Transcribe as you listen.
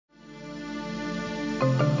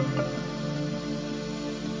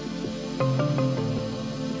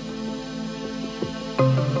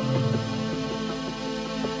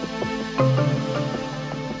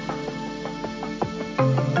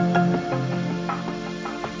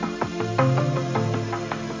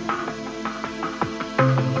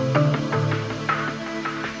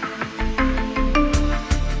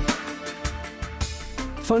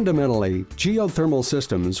Fundamentally, geothermal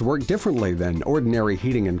systems work differently than ordinary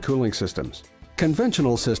heating and cooling systems.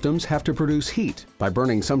 Conventional systems have to produce heat by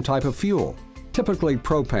burning some type of fuel, typically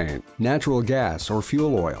propane, natural gas, or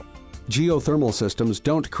fuel oil. Geothermal systems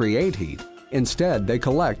don't create heat. Instead, they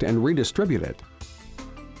collect and redistribute it.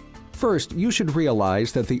 First, you should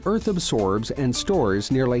realize that the Earth absorbs and stores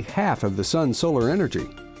nearly half of the Sun's solar energy.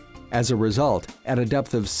 As a result, at a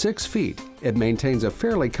depth of 6 feet, it maintains a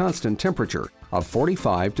fairly constant temperature of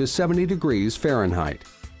 45 to 70 degrees Fahrenheit.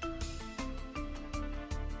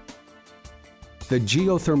 The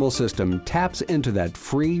geothermal system taps into that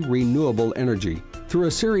free, renewable energy through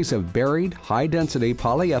a series of buried, high-density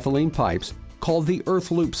polyethylene pipes called the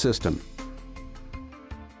earth loop system.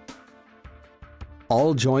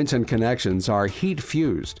 All joints and connections are heat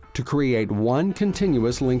fused to create one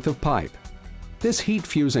continuous length of pipe. This heat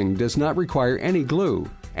fusing does not require any glue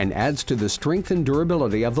and adds to the strength and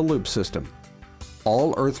durability of the loop system.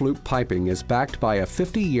 All earth loop piping is backed by a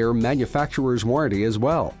 50-year manufacturer's warranty as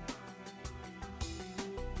well.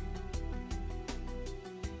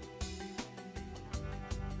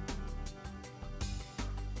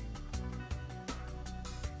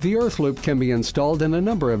 The earth loop can be installed in a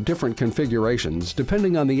number of different configurations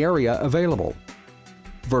depending on the area available.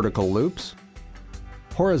 Vertical loops,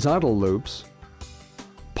 horizontal loops,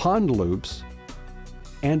 pond loops,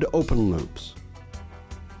 and open loops.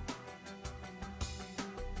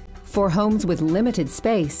 For homes with limited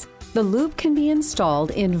space, the loop can be installed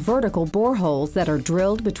in vertical boreholes that are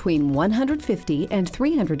drilled between 150 and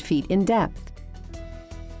 300 feet in depth.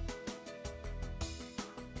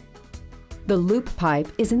 The loop pipe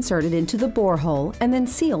is inserted into the borehole and then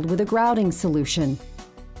sealed with a grouting solution.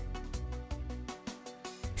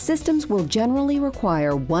 Systems will generally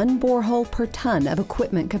require 1 borehole per ton of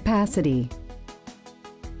equipment capacity.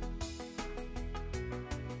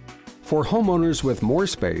 For homeowners with more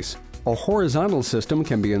space, a horizontal system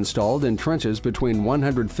can be installed in trenches between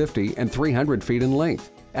 150 and 300 feet in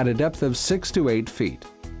length at a depth of 6 to 8 feet.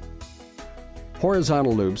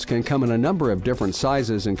 Horizontal loops can come in a number of different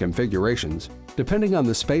sizes and configurations depending on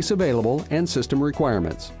the space available and system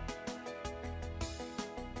requirements.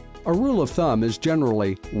 A rule of thumb is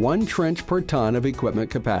generally 1 trench per ton of equipment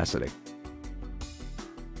capacity.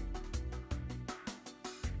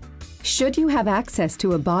 Should you have access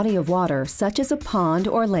to a body of water such as a pond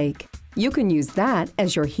or lake, you can use that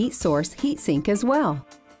as your heat source heat sink as well.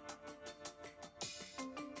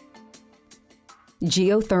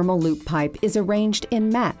 Geothermal loop pipe is arranged in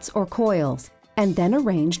mats or coils and then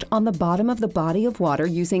arranged on the bottom of the body of water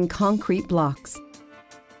using concrete blocks.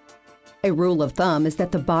 A rule of thumb is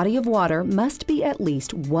that the body of water must be at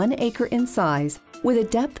least 1 acre in size with a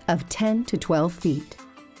depth of 10 to 12 feet.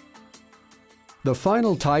 The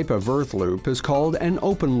final type of earth loop is called an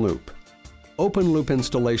open loop. Open loop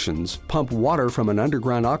installations pump water from an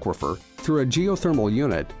underground aquifer through a geothermal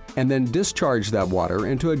unit and then discharge that water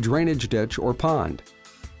into a drainage ditch or pond.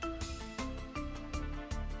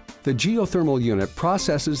 The geothermal unit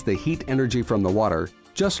processes the heat energy from the water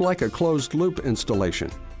just like a closed loop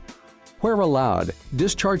installation. Where allowed,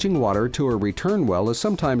 discharging water to a return well is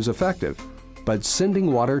sometimes effective, but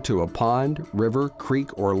sending water to a pond, river,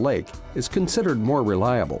 creek, or lake is considered more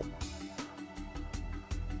reliable.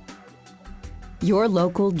 Your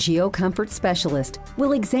local GeoComfort specialist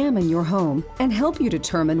will examine your home and help you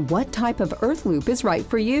determine what type of earth loop is right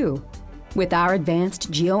for you. With our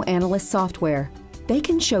advanced GeoAnalyst software, they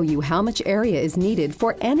can show you how much area is needed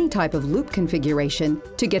for any type of loop configuration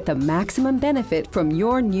to get the maximum benefit from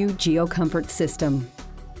your new GeoComfort system.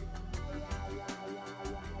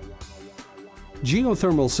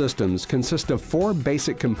 Geothermal systems consist of 4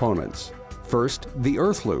 basic components. First, the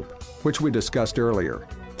earth loop, which we discussed earlier,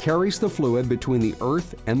 carries the fluid between the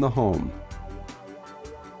earth and the home.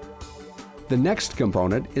 The next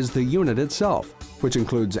component is the unit itself, which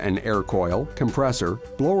includes an air coil, compressor,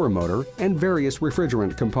 blower motor, and various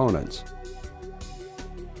refrigerant components.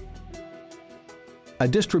 A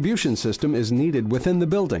distribution system is needed within the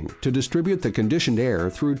building to distribute the conditioned air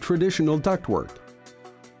through traditional ductwork,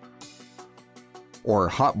 or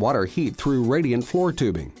hot water heat through radiant floor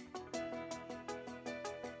tubing.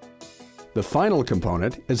 The final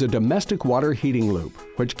component is a domestic water heating loop,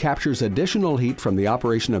 which captures additional heat from the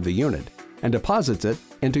operation of the unit and deposits it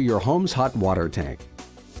into your home's hot water tank.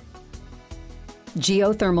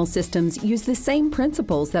 Geothermal systems use the same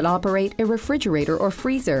principles that operate a refrigerator or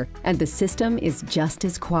freezer, and the system is just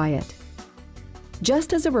as quiet.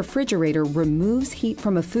 Just as a refrigerator removes heat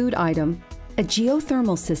from a food item, a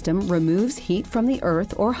geothermal system removes heat from the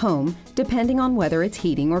earth or home, depending on whether it's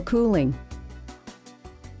heating or cooling.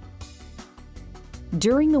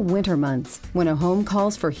 During the winter months, when a home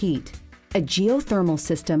calls for heat, a geothermal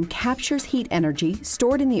system captures heat energy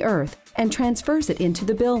stored in the earth and transfers it into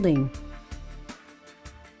the building.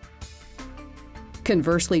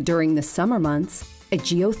 Conversely, during the summer months, a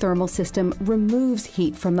geothermal system removes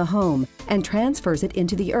heat from the home and transfers it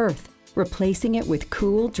into the earth, replacing it with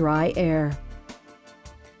cool, dry air.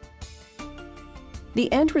 The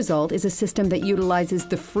end result is a system that utilizes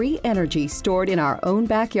the free energy stored in our own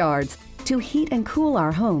backyards to heat and cool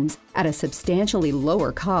our homes at a substantially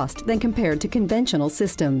lower cost than compared to conventional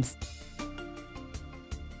systems.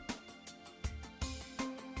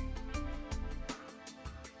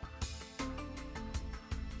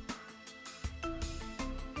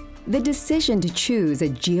 The decision to choose a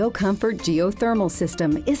GeoComfort geothermal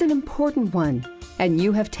system is an important one, and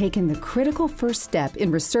you have taken the critical first step in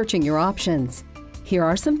researching your options. Here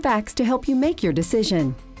are some facts to help you make your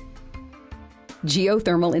decision.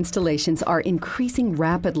 Geothermal installations are increasing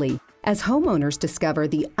rapidly as homeowners discover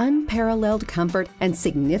the unparalleled comfort and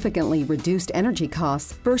significantly reduced energy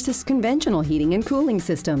costs versus conventional heating and cooling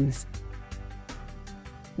systems.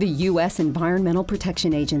 The U.S. Environmental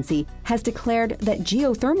Protection Agency has declared that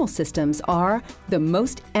geothermal systems are the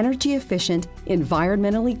most energy efficient,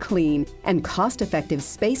 environmentally clean, and cost-effective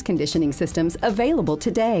space conditioning systems available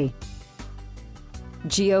today.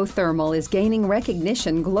 Geothermal is gaining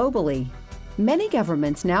recognition globally. Many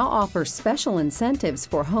governments now offer special incentives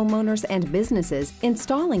for homeowners and businesses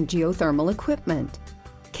installing geothermal equipment.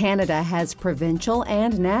 Canada has provincial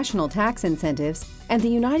and national tax incentives, and the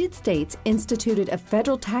United States instituted a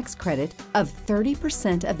federal tax credit of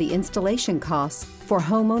 30% of the installation costs for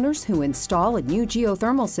homeowners who install a new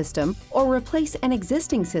geothermal system or replace an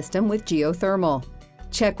existing system with geothermal.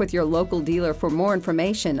 Check with your local dealer for more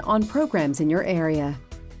information on programs in your area.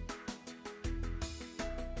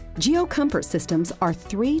 GeoComfort systems are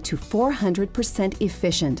 300 to 400%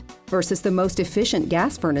 efficient versus the most efficient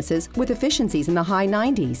gas furnaces with efficiencies in the high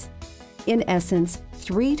 90s. In essence,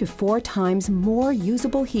 3 to 4 times more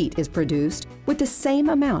usable heat is produced with the same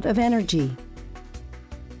amount of energy.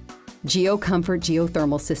 GeoComfort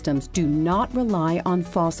geothermal systems do not rely on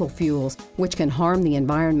fossil fuels, which can harm the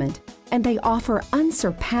environment, and they offer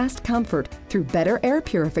unsurpassed comfort through better air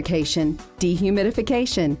purification,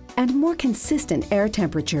 dehumidification, and more consistent air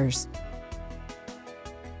temperatures.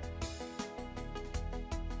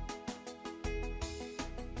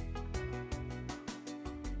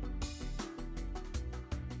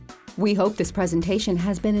 We hope this presentation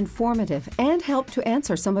has been informative and helped to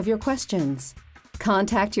answer some of your questions.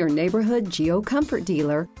 Contact your neighborhood GeoComfort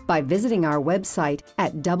dealer by visiting our website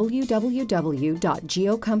at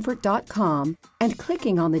www.geocomfort.com and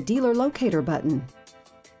clicking on the Dealer Locator button.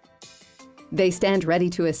 They stand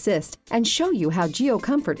ready to assist and show you how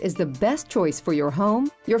GeoComfort is the best choice for your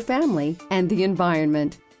home, your family, and the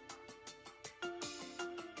environment.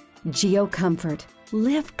 GeoComfort.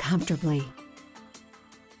 Live comfortably.